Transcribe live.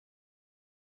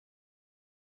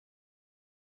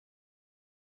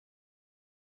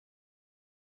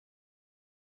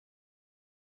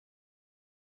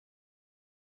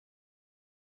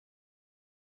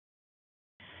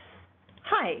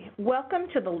Hi, welcome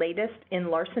to the latest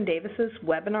in Larson Davis's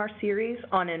webinar series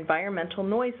on environmental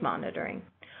noise monitoring.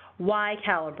 Why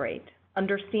calibrate?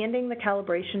 Understanding the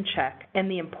calibration check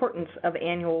and the importance of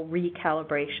annual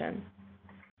recalibration.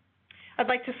 I'd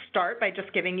like to start by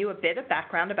just giving you a bit of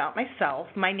background about myself.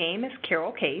 My name is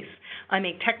Carol Case. I'm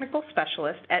a technical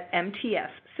specialist at MTS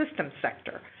Systems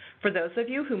Sector. For those of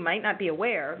you who might not be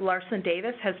aware, Larson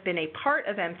Davis has been a part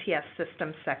of MTS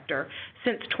Systems Sector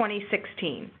since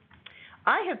 2016.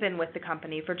 I have been with the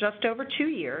company for just over 2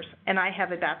 years, and I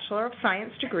have a Bachelor of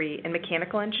Science degree in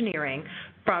Mechanical Engineering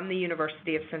from the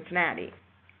University of Cincinnati.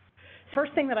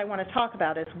 First thing that I want to talk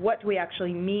about is what do we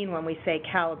actually mean when we say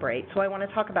calibrate. So I want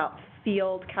to talk about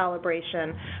field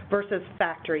calibration versus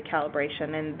factory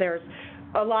calibration, and there's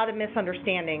a lot of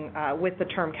misunderstanding with the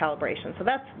term calibration. So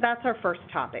that's our first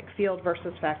topic, field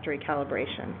versus factory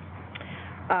calibration.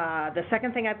 The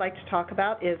second thing I'd like to talk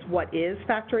about is what is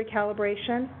factory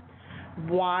calibration.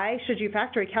 Why should you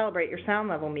factory calibrate your sound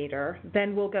level meter?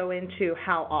 Then we'll go into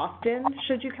how often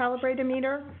should you calibrate a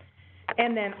meter,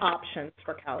 and then options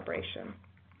for calibration.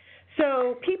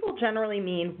 So people generally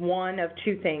mean one of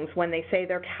two things when they say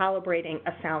they're calibrating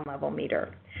a sound level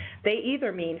meter. They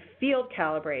either mean field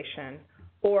calibration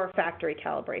or factory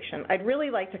calibration. I'd really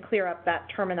like to clear up that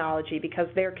terminology because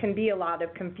there can be a lot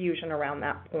of confusion around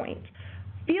that point.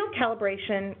 Field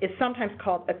calibration is sometimes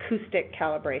called acoustic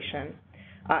calibration.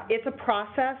 It's a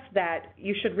process that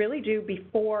you should really do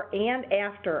before and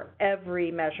after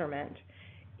every measurement.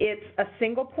 It's a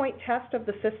single point test of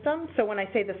the system. So when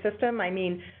I say the system, I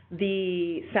mean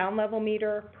the sound level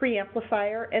meter,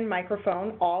 preamplifier, and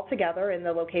microphone all together in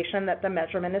the location that the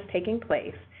measurement is taking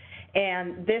place.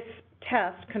 And this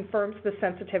test confirms the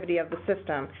sensitivity of the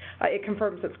system. It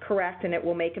confirms it's correct, and it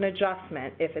will make an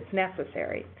adjustment if it's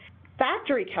necessary.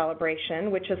 Factory calibration,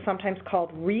 which is sometimes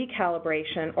called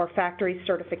recalibration or factory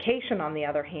certification on the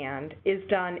other hand, is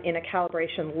done in a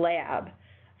calibration lab.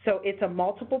 So it's a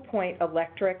multiple point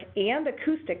electric and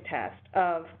acoustic test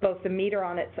of both the meter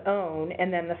on its own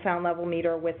and then the sound level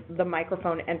meter with the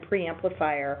microphone and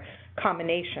preamplifier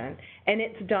combination. And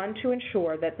it's done to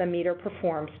ensure that the meter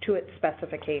performs to its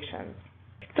specifications.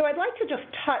 So I'd like to just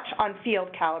touch on field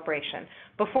calibration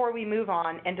before we move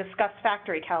on and discuss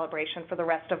factory calibration for the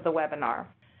rest of the webinar.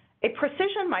 A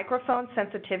precision microphone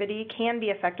sensitivity can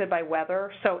be affected by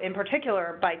weather, so in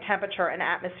particular by temperature and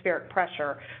atmospheric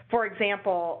pressure. For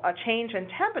example, a change in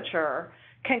temperature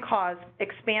can cause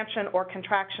expansion or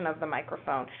contraction of the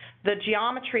microphone. The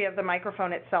geometry of the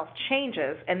microphone itself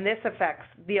changes, and this affects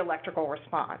the electrical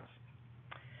response.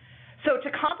 So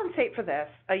to compensate for this,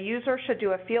 a user should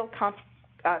do a field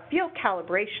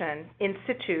calibration in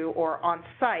situ or on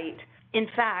site. In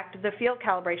fact, the field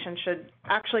calibration should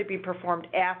actually be performed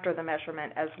after the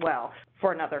measurement as well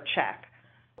for another check.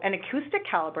 An acoustic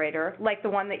calibrator, like the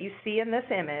one that you see in this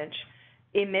image,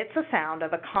 emits a sound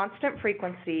of a constant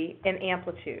frequency and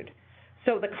amplitude.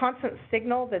 So the constant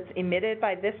signal that's emitted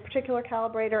by this particular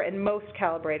calibrator and most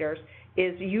calibrators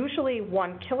is usually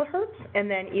 1 kilohertz and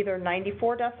then either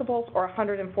 94 decibels or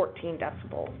 114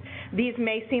 decibels. These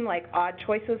may seem like odd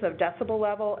choices of decibel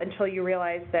level until you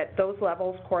realize that those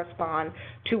levels correspond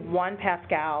to 1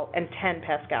 pascal and 10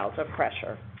 pascals of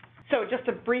pressure. So just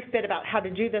a brief bit about how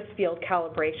to do this field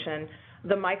calibration.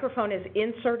 The microphone is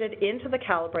inserted into the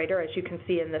calibrator, as you can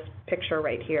see in this picture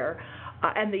right here,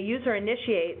 and the user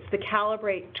initiates the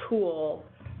Calibrate tool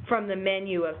from the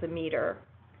menu of the meter.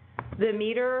 The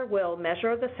meter will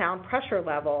measure the sound pressure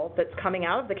level that's coming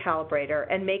out of the calibrator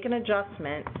and make an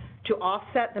adjustment to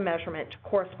offset the measurement to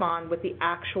correspond with the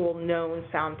actual known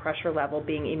sound pressure level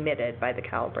being emitted by the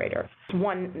calibrator.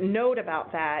 One note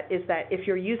about that is that if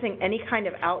you're using any kind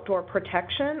of outdoor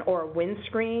protection or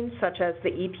windscreen, such as the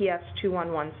EPS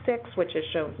 2116, which is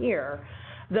shown here,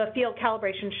 the field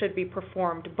calibration should be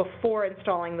performed before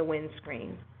installing the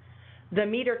windscreen. The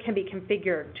meter can be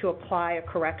configured to apply a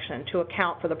correction to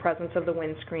account for the presence of the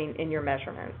windscreen in your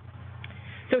measurement.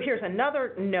 So here's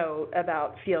another note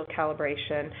about field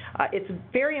calibration. It's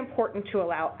very important to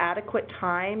allow adequate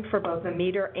time for both the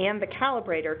meter and the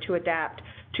calibrator to adapt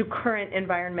to current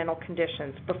environmental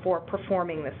conditions before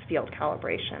performing this field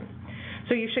calibration.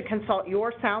 So you should consult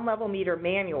your sound level meter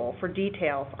manual for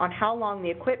details on how long the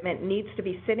equipment needs to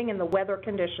be sitting in the weather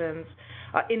conditions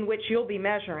in which you'll be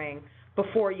measuring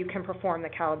before you can perform the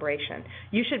calibration.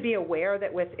 You should be aware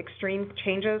that with extreme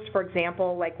changes, for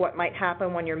example, like what might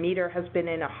happen when your meter has been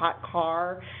in a hot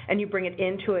car and you bring it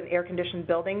into an air-conditioned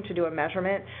building to do a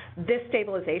measurement, this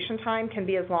stabilization time can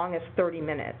be as long as 30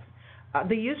 minutes.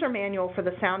 The user manual for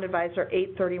the Sound Advisor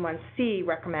 831C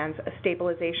recommends a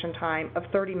stabilization time of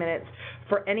 30 minutes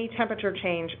for any temperature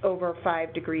change over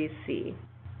 5 degrees C.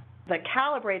 The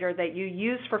calibrator that you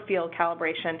use for field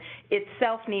calibration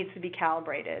itself needs to be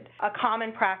calibrated. A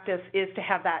common practice is to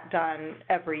have that done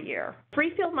every year.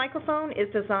 Free field microphone is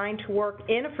designed to work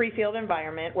in a free field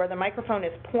environment where the microphone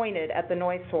is pointed at the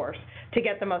noise source to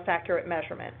get the most accurate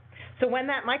measurement. So when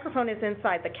that microphone is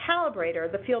inside the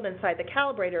calibrator, the field inside the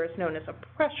calibrator is known as a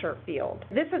pressure field.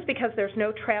 This is because there's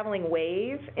no traveling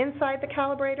wave inside the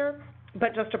calibrator,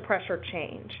 but just a pressure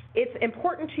change. It's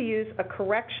important to use a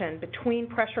correction between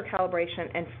pressure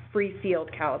calibration and free field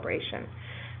calibration.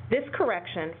 This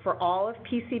correction for all of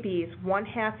PCB's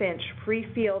 1/2-inch free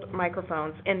field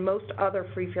microphones and most other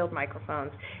free field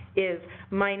microphones is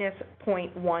minus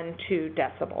 0.12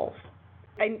 decibels.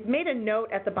 I made a note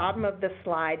at the bottom of this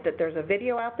slide that there's a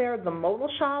video out there. The Modal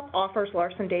Shop offers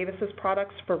Larson Davis's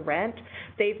products for rent.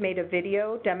 They've made a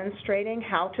video demonstrating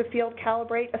how to field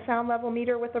calibrate a sound level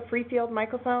meter with a free field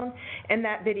microphone, and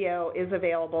that video is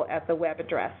available at the web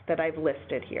address that I've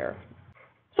listed here.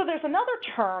 So there's another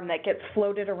term that gets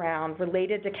floated around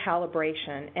related to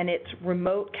calibration, and it's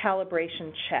remote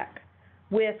calibration check.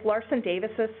 With Larson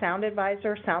Davis's Sound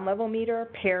Advisor sound level meter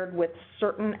paired with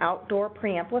certain outdoor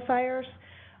preamplifiers,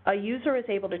 a user is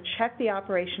able to check the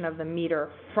operation of the meter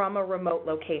from a remote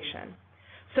location.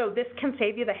 So this can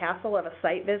save you the hassle of a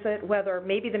site visit, whether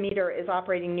maybe the meter is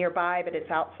operating nearby but it's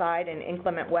outside in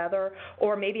inclement weather,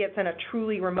 or maybe it's in a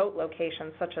truly remote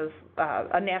location such as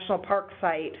a national park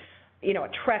site, a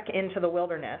trek into the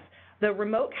wilderness. The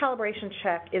remote calibration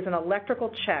check is an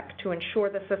electrical check to ensure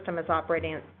the system is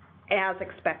operating as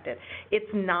expected. It's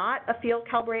not a field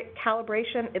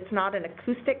calibration, it's not an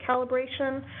acoustic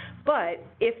calibration, but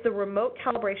if the remote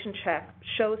calibration check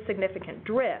shows significant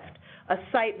drift, a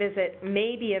site visit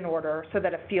may be in order so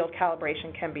that a field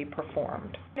calibration can be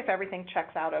performed. If everything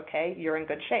checks out okay, you're in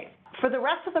good shape. For the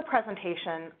rest of the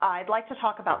presentation, I'd like to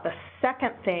talk about the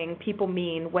second thing people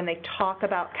mean when they talk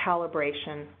about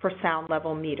calibration for sound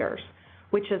level meters,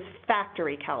 which is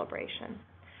factory calibration.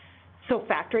 So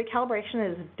factory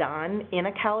calibration is done in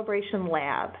a calibration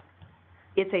lab.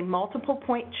 It's a multiple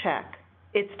point check.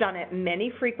 It's done at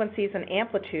many frequencies and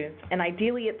amplitudes, and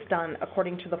ideally it's done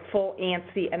according to the full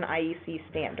ANSI and IEC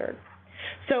standard.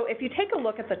 So if you take a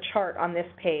look at the chart on this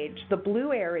page, the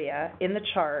blue area in the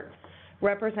chart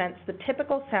represents the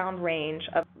typical sound range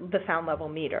of the sound level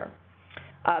meter.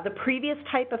 The previous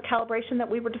type of calibration that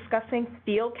we were discussing,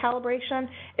 field calibration,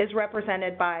 is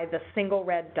represented by the single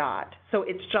red dot. So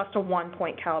it's just a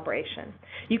one-point calibration.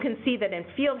 You can see that in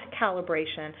field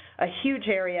calibration, a huge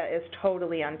area is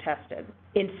totally untested.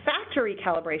 In factory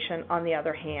calibration, on the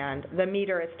other hand, the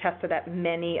meter is tested at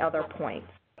many other points.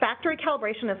 Factory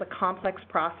calibration is a complex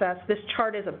process. This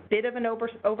chart is a bit of an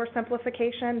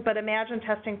oversimplification, but imagine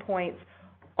testing points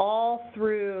all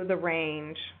through the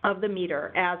range of the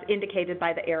meter as indicated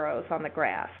by the arrows on the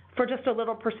graph. For just a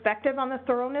little perspective on the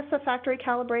thoroughness of factory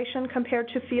calibration compared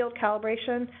to field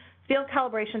calibration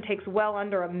takes well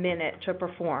under a minute to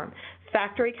perform.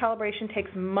 Factory calibration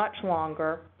takes much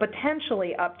longer,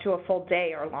 potentially up to a full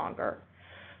day or longer.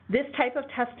 This type of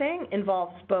testing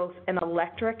involves both an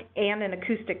electric and an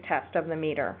acoustic test of the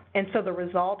meter, and so the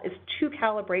result is 2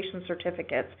 calibration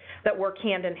certificates that work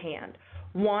hand in hand.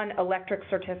 1 electric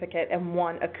certificate and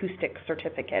 1 acoustic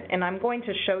certificate. And I'm going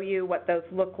to show you what those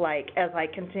look like as I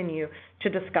continue to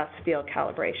discuss field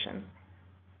calibration.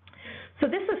 So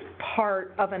this is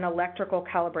part of an electrical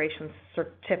calibration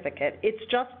certificate. It's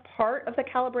just part of the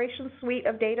calibration suite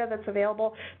of data that's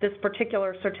available. This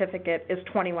particular certificate is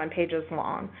 21 pages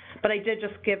long, but I did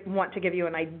just want to give you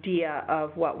an idea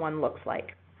of what one looks like.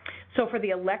 So for the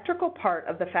electrical part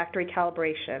of the factory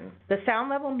calibration, the sound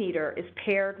level meter is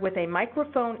paired with a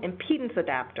microphone impedance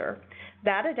adapter.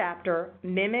 That adapter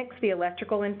mimics the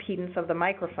electrical impedance of the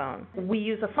microphone. We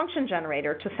use a function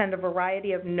generator to send a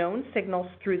variety of known signals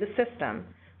through the system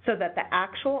so that the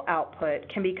actual output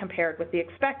can be compared with the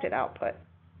expected output.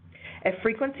 A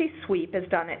frequency sweep is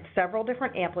done at several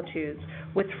different amplitudes,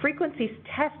 with frequencies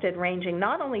tested ranging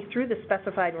not only through the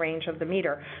specified range of the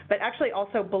meter, but actually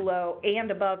also below and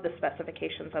above the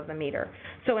specifications of the meter.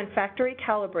 So in factory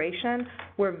calibration,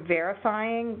 we're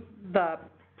verifying the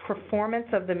performance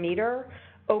of the meter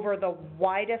over the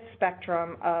widest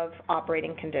spectrum of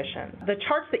operating conditions. The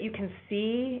charts that you can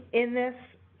see in this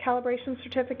calibration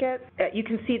certificate, you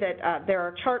can see that there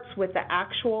are charts with the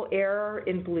actual error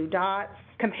in blue dots,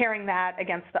 comparing that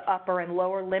against the upper and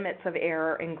lower limits of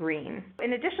error in green.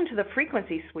 In addition to the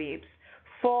frequency sweeps,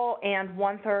 full and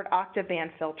 1/3 octave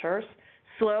band filters,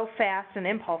 slow, fast, and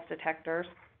impulse detectors,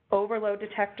 overload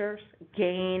detectors,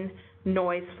 gain,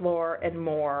 noise floor, and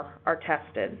more are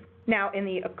tested. Now, in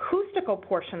the acoustical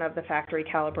portion of the factory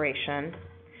calibration,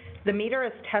 The meter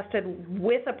is tested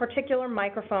with a particular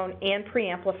microphone and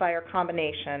preamplifier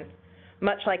combination,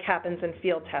 much like happens in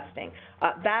field testing.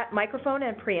 That microphone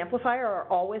and preamplifier are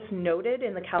always noted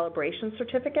in the calibration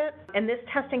certificate, and this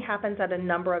testing happens at a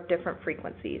number of different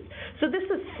frequencies. So this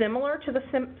is similar to the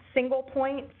single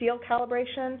point field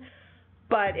calibration,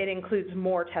 but it includes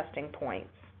more testing points.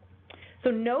 So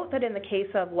note that in the case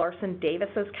of Larson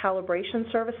Davis's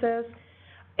calibration services,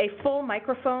 a full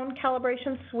microphone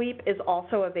calibration sweep is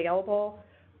also available,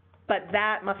 but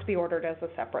that must be ordered as a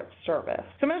separate service.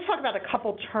 So I'm going to talk about a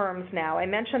couple terms now. I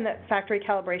mentioned that factory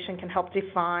calibration can help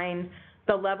define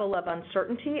the level of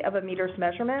uncertainty of a meter's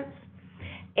measurements.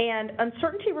 And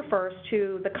uncertainty refers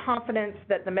to the confidence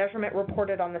that the measurement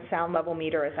reported on the sound level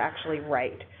meter is actually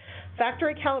right.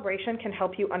 Factory calibration can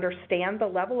help you understand the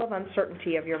level of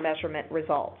uncertainty of your measurement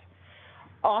results.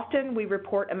 Often we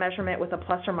report a measurement with a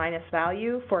plus or minus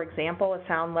value. For example, a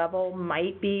sound level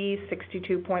might be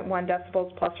 62.1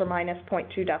 decibels plus or minus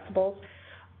 0.2 decibels.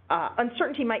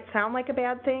 Uncertainty might sound like a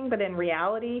bad thing, but in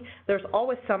reality, there's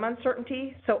always some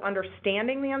uncertainty, so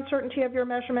understanding the uncertainty of your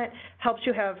measurement helps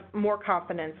you have more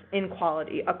confidence in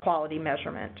a quality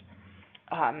measurement.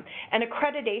 An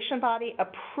accreditation body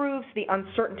approves the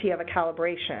uncertainty of a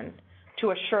calibration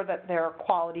to assure that there are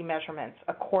quality measurements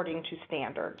according to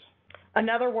standards.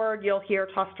 Another word you'll hear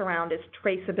tossed around is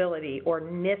traceability, or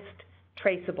NIST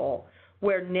traceable,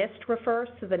 where NIST refers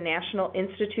to the National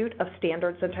Institute of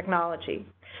Standards and Technology.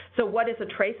 So what is a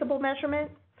traceable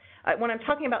measurement? When I'm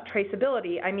talking about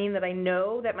traceability, I mean that I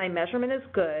know that my measurement is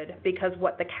good because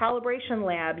what the calibration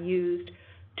lab used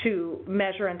to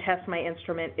measure and test my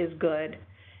instrument is good,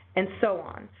 and so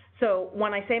on. So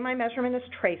when I say my measurement is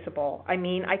traceable, I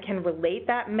mean I can relate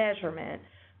that measurement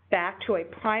back to a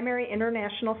primary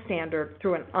international standard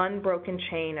through an unbroken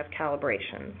chain of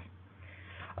calibrations.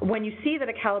 When you see that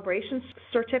a calibration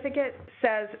certificate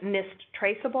says NIST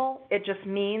traceable, it just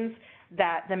means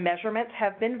that the measurements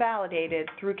have been validated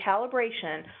through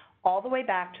calibration all the way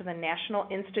back to the National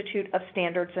Institute of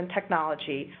Standards and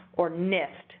Technology, or NIST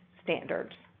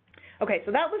standards. Okay,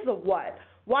 so that was the what.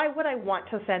 Why would I want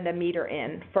to send a meter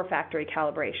in for factory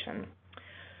calibration?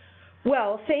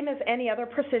 Well, same as any other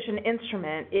precision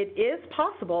instrument, it is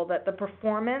possible that the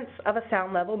performance of a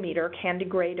sound level meter can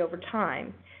degrade over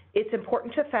time. It's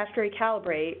important to factory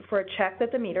calibrate for a check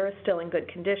that the meter is still in good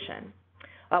condition.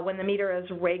 When the meter is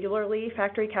regularly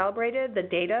factory calibrated, the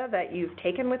data that you've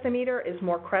taken with the meter is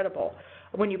more credible.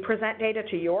 When you present data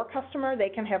to your customer, they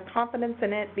can have confidence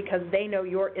in it because they know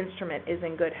your instrument is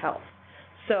in good health.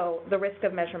 So the risk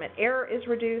of measurement error is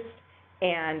reduced,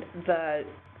 and the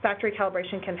factory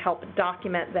calibration can help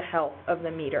document the health of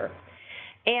the meter.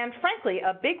 And frankly,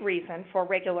 a big reason for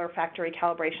regular factory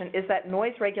calibration is that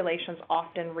noise regulations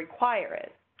often require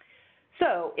it.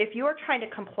 So if you are trying to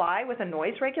comply with a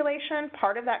noise regulation,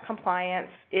 part of that compliance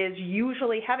is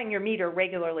usually having your meter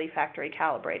regularly factory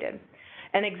calibrated.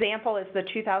 An example is the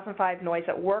 2005 Noise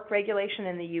at Work regulation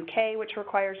in the UK, which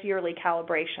requires yearly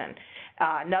calibration.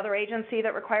 Another agency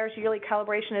that requires yearly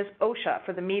calibration is OSHA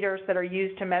for the meters that are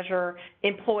used to measure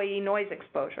employee noise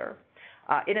exposure.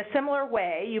 In a similar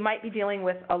way, you might be dealing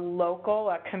with a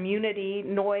local, community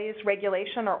noise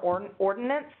regulation or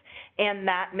ordinance, and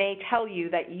that may tell you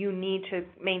that you need to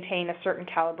maintain a certain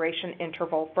calibration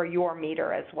interval for your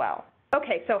meter as well.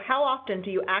 Okay, so how often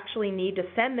do you actually need to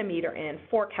send the meter in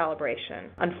for calibration?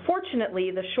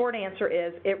 Unfortunately, the short answer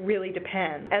is it really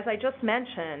depends. As I just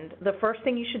mentioned, the first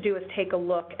thing you should do is take a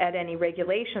look at any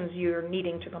regulations you're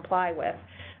needing to comply with.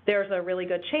 There's a really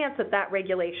good chance that that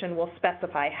regulation will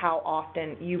specify how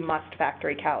often you must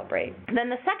factory calibrate. And then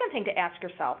the second thing to ask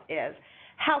yourself is,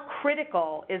 how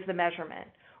critical is the measurement?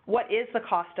 What is the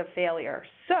cost of failure?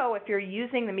 So if you're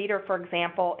using the meter, for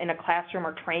example, in a classroom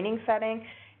or training setting,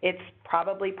 it's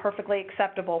probably perfectly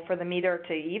acceptable for the meter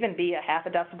to even be a half a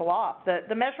decibel off.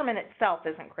 The measurement itself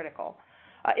isn't critical.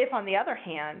 If, on the other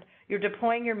hand, you're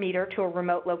deploying your meter to a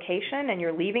remote location and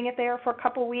you're leaving it there for a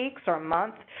couple weeks or a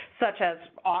month, such as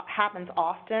happens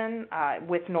often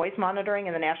with noise monitoring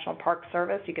in the National Park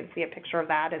Service, you can see a picture of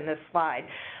that in this slide,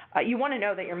 you want to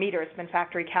know that your meter has been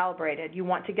factory calibrated. You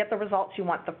want to get the results you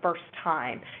want the first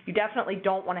time. You definitely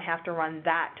don't want to have to run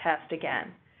that test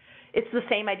again. It's the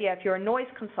same idea if you're a noise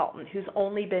consultant who's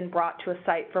only been brought to a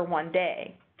site for one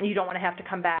day. You don't want to have to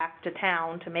come back to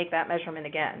town to make that measurement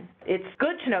again. It's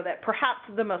good to know that perhaps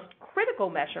the most critical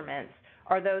measurements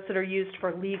are those that are used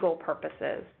for legal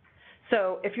purposes.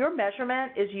 So if your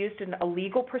measurement is used in a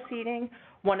legal proceeding,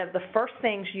 one of the first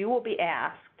things you will be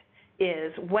asked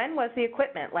is, when was the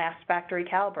equipment last factory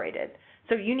calibrated?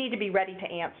 So you need to be ready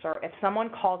to answer if someone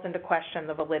calls into question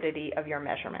the validity of your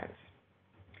measurements.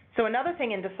 So another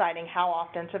thing in deciding how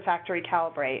often to factory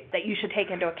calibrate that you should take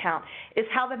into account is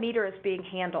how the meter is being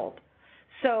handled.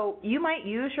 So you might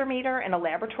use your meter in a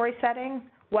laboratory setting,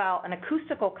 while an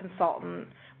acoustical consultant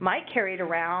might carry it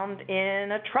around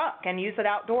in a truck and use it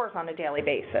outdoors on a daily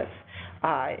basis.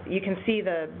 You can see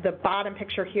the bottom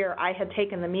picture here. I had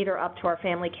taken the meter up to our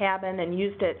family cabin and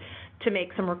used it to make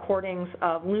some recordings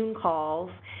of loon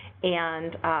calls,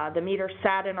 and the meter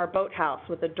sat in our boathouse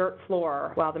with a dirt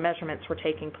floor while the measurements were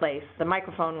taking place. The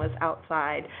microphone was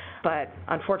outside, but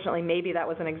unfortunately maybe that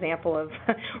was an example of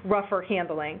rougher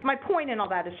handling. My point in all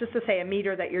that is just to say a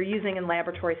meter that you're using in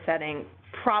laboratory setting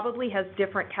probably has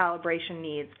different calibration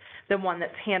needs than one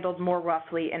that's handled more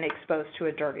roughly and exposed to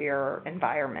a dirtier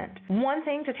environment. One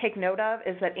thing to take note of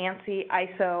is that ANSI,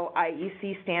 ISO,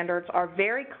 IEC standards are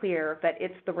very clear that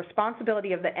it's the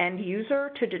responsibility of the end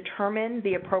user to determine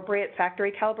the appropriate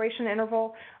factory calibration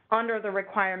interval under the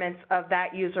requirements of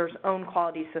that user's own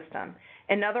quality system.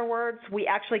 In other words, we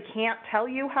actually can't tell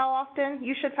you how often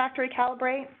you should factory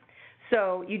calibrate,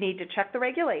 so you need to check the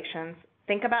regulations,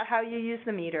 think about how you use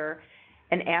the meter,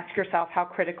 and ask yourself how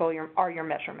critical are your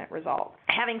measurement results.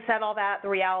 Having said all that, the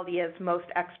reality is most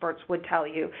experts would tell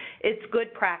you it's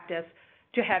good practice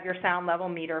to have your sound level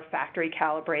meter factory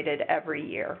calibrated every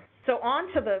year. So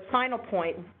on to the final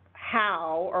point,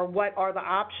 how or what are the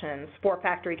options for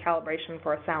factory calibration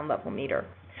for a sound level meter?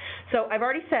 So I've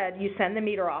already said you send the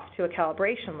meter off to a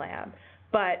calibration lab,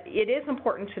 but it is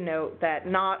important to note that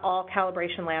not all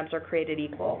calibration labs are created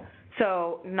equal.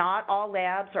 So not all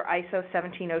labs are ISO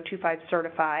 17025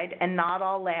 certified, and not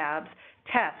all labs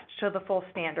test to the full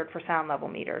standard for sound level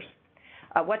meters.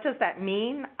 What does that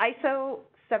mean? ISO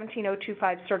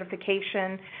 17025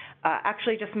 certification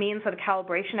actually just means that a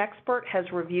calibration expert has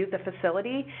reviewed the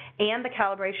facility and the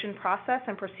calibration process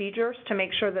and procedures to make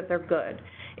sure that they're good.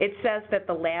 It says that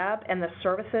the lab and the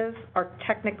services are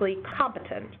technically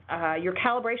competent. Your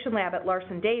calibration lab at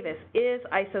Larson Davis is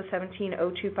ISO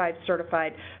 17025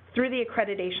 certified through the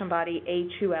accreditation body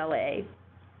ACOUSTIC.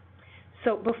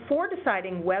 So before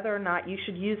deciding whether or not you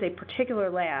should use a particular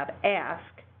lab, ask,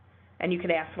 and you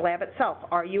can ask the lab itself,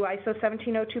 are you ISO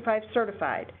 17025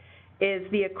 certified? Is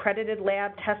the accredited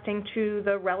lab testing to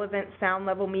the relevant sound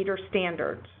level meter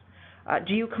standards?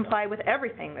 Do you comply with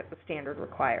everything that the standard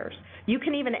requires? You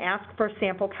can even ask for a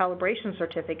sample calibration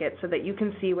certificate so that you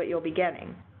can see what you'll be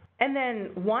getting. And then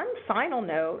one final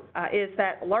note is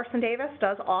that Larson Davis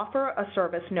does offer a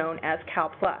service known as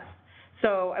Cal Plus.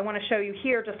 So I want to show you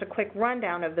here just a quick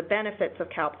rundown of the benefits of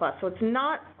Cal Plus. So it's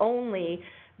not only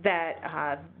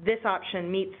that this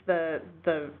option meets the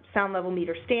sound level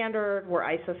meter standard, we're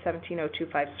ISO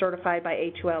 17025 certified by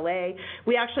ACOUSTIC,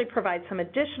 we actually provide some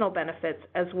additional benefits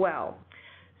as well.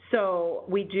 So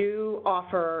we do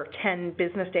offer 10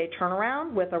 business day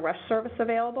turnaround with a rush service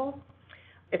available.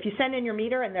 If you send in your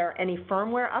meter and there are any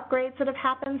firmware upgrades that have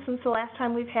happened since the last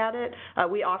time we've had it,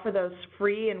 we offer those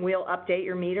free, and we'll update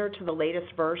your meter to the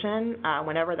latest version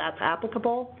whenever that's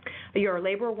applicable. Your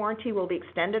labor warranty will be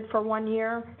extended for 1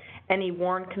 year. Any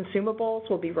worn consumables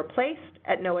will be replaced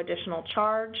at no additional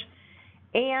charge.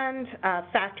 And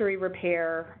factory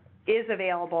repair is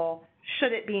available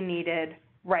should it be needed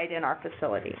right in our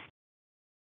facility.